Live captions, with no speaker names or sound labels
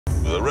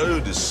The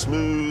road is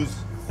smooth.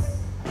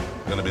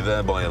 Going to be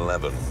there by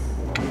 11.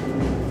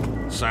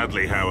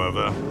 Sadly,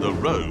 however, the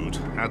road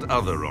had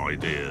other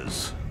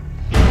ideas.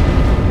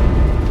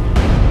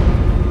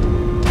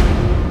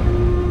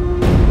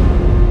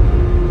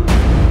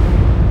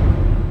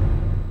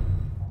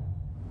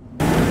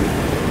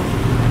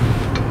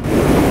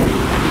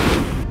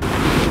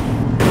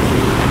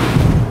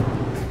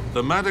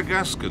 The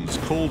Madagascans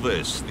call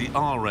this the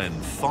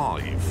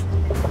RN5.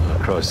 Oh,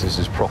 Christ, this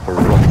is proper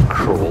rock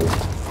crawl.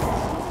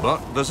 But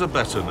there's a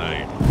better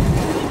name.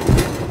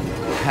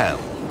 Hell.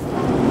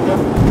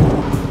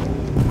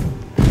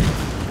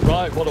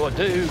 Right, what do I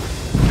do?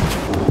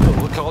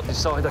 Oh, I can't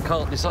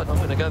decide. I'm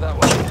going to go that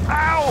way.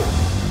 Ow!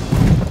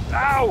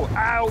 Ow!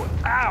 Ow!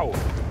 Ow!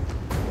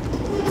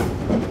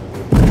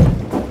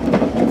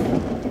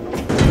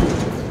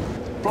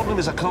 Problem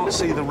is I can't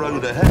see the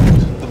road ahead.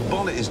 The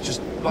bonnet is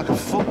just like a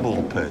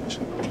football pitch.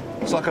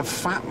 It's like a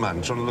fat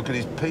man trying to look at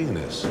his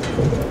penis.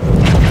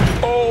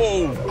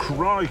 Oh,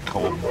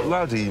 crikey,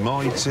 bloody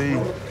mighty.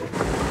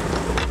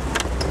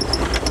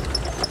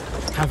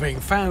 Having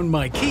found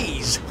my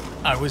keys,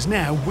 I was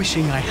now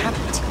wishing I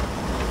hadn't.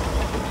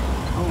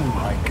 Oh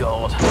my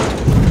God.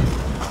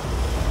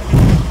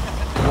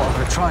 What I'm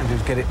going to try and do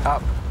is get it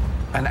up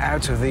and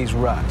out of these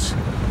ruts.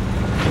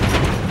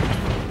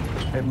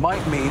 It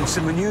might mean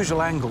some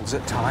unusual angles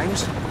at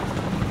times.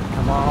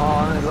 Come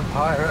on, little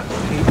pirate,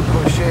 keep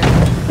pushing.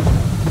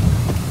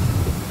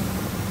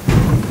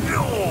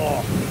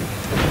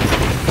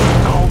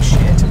 Oh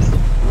shit.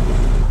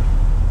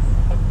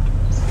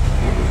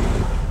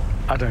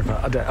 I don't know.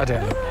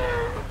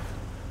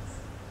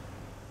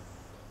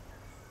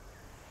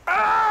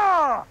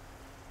 Ah!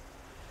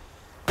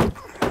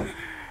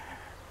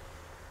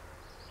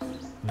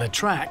 The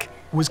track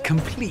was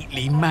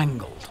completely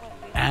mangled,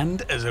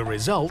 and as a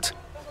result,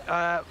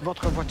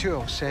 Votre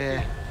voiture,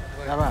 c'est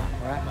là-bas,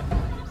 right?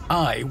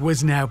 I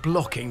was now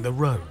blocking the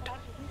road.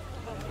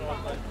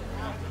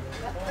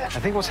 I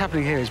think what's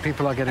happening here is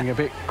people are getting a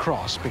bit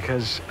cross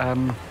because,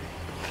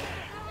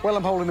 well,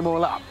 I'm holding them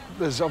all up.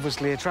 There's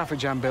obviously a traffic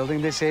jam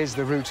building. This is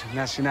the Route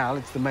Nationale.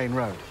 It's the main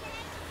road.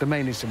 The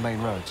mainest of main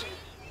roads.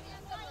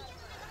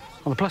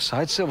 On the plus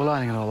side, silver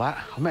lining and all that,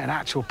 I met an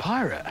actual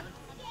pirate.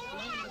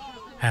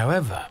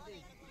 However,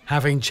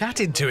 having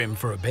chatted to him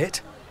for a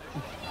bit,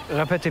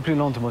 Répétez plus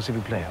lentement, s'il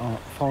vous plaît, en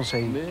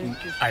français.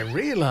 I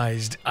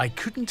realised I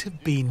couldn't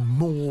have been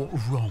more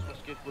wrong.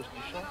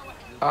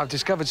 I've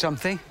discovered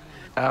something.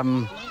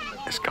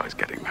 This guy's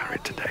getting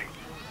married today.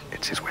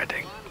 It's his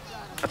wedding.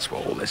 That's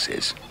what all this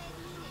is.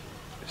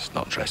 He's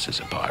not dressed as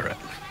a pirate.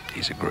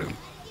 He's a groom.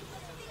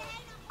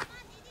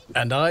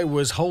 And I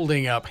was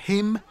holding up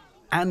him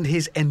and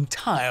his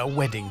entire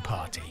wedding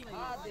party.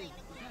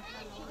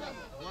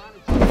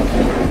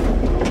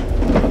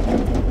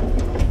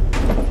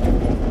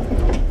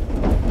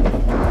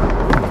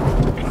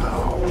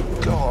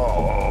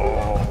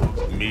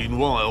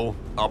 Meanwhile,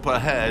 up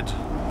ahead...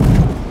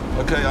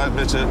 OK, I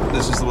admit it,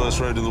 this is the worst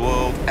road in the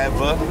world,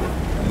 ever.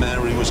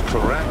 Mary was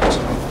correct.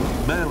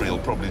 Mary will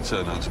probably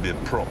turn out to be a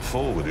prop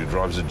forward who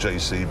drives a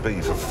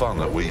JCB for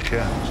fun at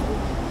weekends.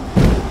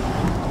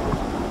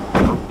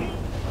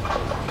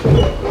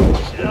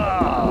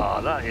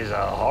 Ah, that is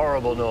a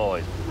horrible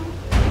noise.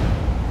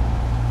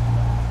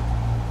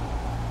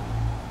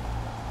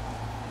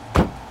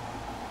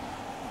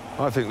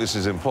 I think this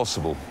is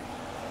impossible.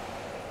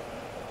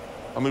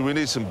 I mean, we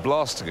need some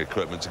blasting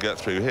equipment to get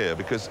through here,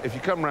 because if you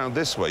come round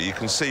this way, you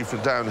can see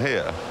from down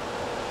here.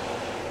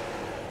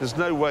 There's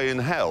no way in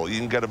hell you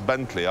can get a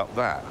Bentley up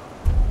that.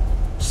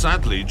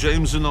 Sadly,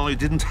 James and I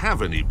didn't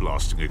have any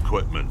blasting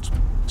equipment,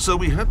 so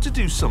we had to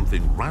do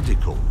something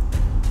radical.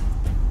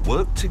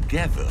 Work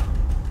together.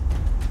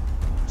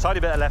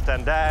 Slightly bit of left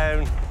hand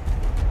down.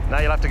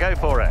 Now you'll have to go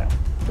for it.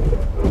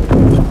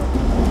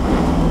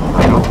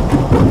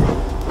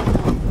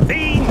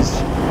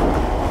 Beans!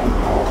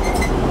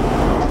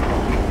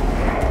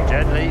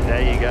 Gently,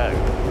 there you go.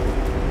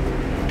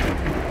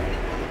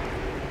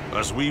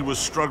 As we were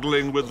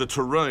struggling with the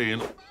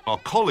terrain, our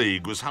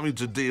colleague was having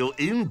to deal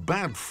in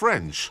bad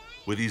French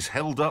with his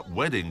held-up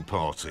wedding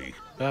party.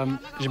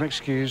 Je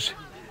m'excuse.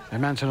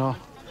 Maintenant,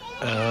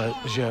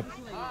 je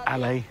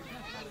allez,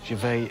 je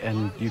vais,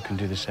 and you can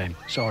do the same.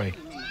 Sorry.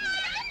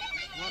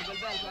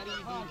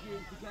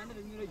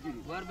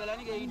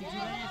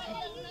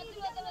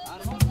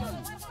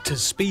 To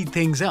speed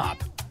things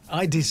up,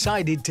 I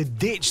decided to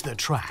ditch the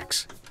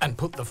tracks and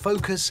put the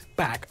focus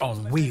back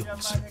on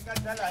wheels.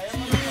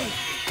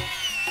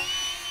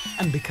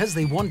 And because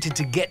they wanted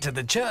to get to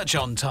the church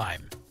on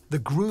time, the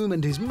groom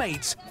and his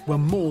mates were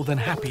more than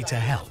happy to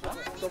help.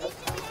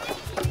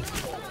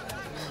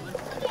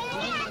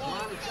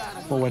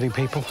 More wedding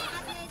people.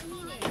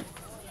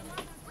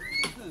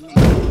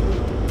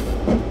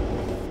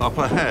 Up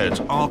ahead,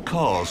 our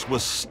cars were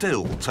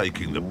still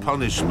taking the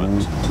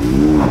punishment.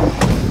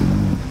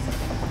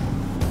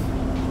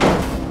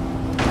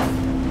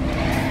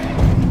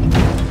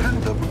 How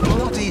the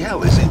bloody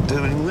hell is it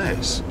doing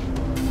this?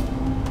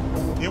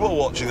 You are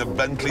watching a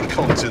Bentley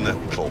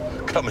Continental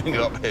coming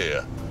up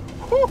here.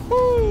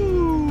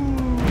 Woohoo!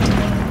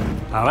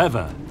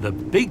 However, the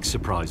big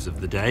surprise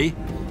of the day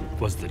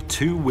was the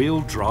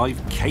two-wheel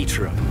drive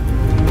caterer.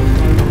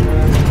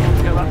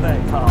 Go up there,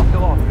 car.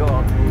 Go on, go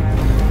on.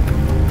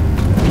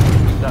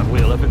 That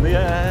wheel up in the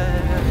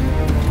air.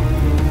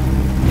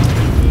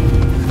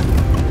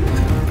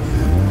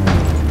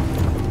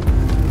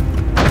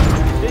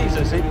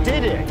 Jesus, it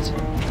did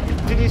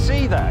it. Did you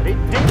see that? It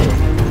did it.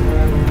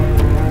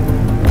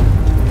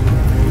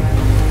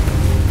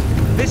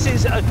 This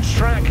is a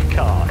track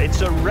car.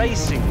 It's a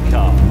racing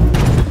car.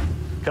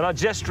 Can I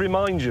just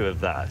remind you of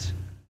that?